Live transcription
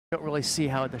don't really see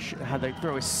how the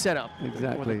throw is set up.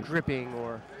 Exactly. Or the gripping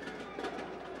or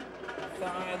the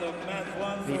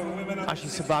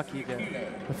ashisabaki,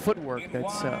 the footwork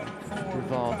that's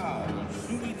involved.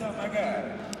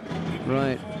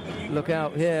 Right. Look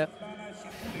out here,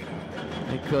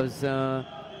 because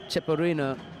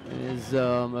Chepurina is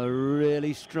a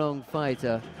really strong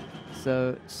fighter.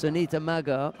 So Sunita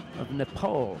Magar of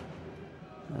Nepal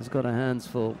has got her hands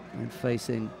full in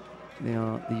facing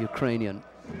the Ukrainian.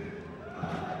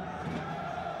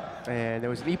 And there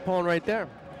was an ippon right there.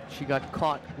 She got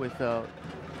caught with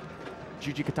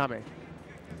Juji Katame.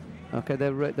 Okay,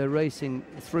 they're racing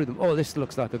through them. Oh, this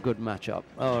looks like a good matchup.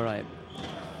 All right.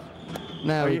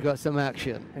 Now we've got some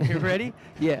action. Are you ready?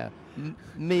 Yeah.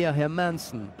 Mia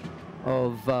Hermansson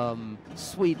of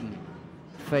Sweden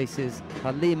faces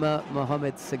Halima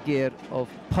Mohamed Sagir of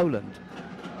Poland.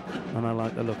 And I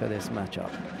like the look of this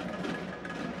matchup.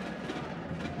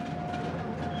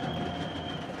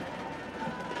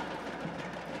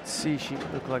 See, she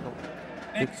looked like a...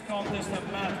 I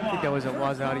think that was a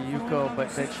Wazari Yuko, but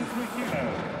then she...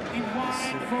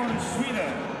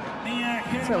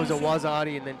 So that was a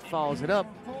Wazari and then follows it up.